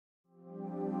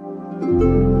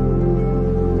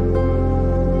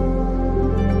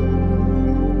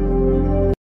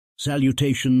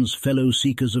Salutations, fellow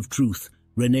seekers of truth.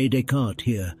 René Descartes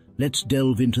here. Let's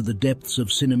delve into the depths of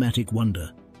cinematic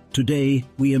wonder. Today,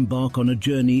 we embark on a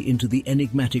journey into the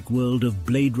enigmatic world of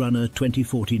Blade Runner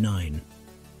 2049.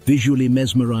 Visually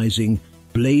mesmerizing,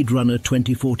 Blade Runner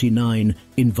 2049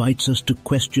 invites us to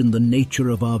question the nature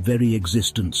of our very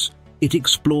existence. It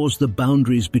explores the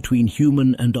boundaries between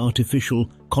human and artificial,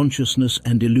 consciousness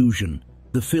and illusion.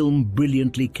 The film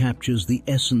brilliantly captures the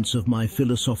essence of my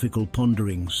philosophical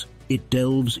ponderings. It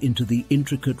delves into the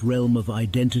intricate realm of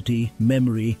identity,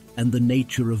 memory, and the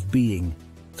nature of being.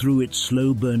 Through its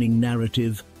slow-burning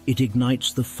narrative, it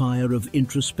ignites the fire of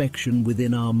introspection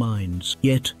within our minds.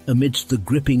 Yet, amidst the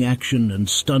gripping action and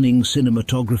stunning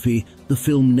cinematography, the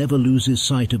film never loses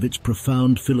sight of its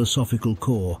profound philosophical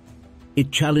core.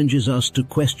 It challenges us to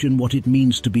question what it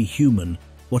means to be human,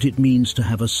 what it means to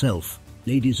have a self.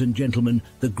 Ladies and gentlemen,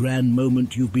 the grand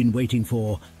moment you've been waiting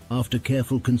for. After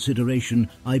careful consideration,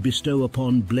 I bestow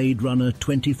upon Blade Runner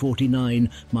 2049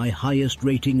 my highest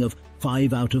rating of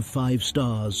 5 out of 5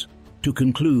 stars. To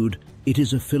conclude, it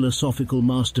is a philosophical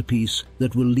masterpiece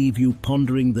that will leave you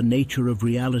pondering the nature of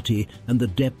reality and the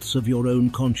depths of your own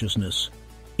consciousness.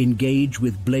 Engage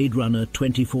with Blade Runner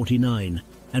 2049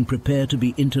 and prepare to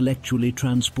be intellectually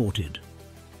transported.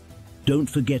 Don't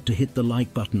forget to hit the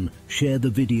like button, share the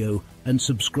video, and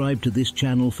subscribe to this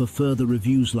channel for further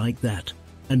reviews like that.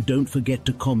 And don't forget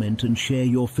to comment and share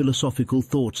your philosophical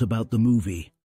thoughts about the movie.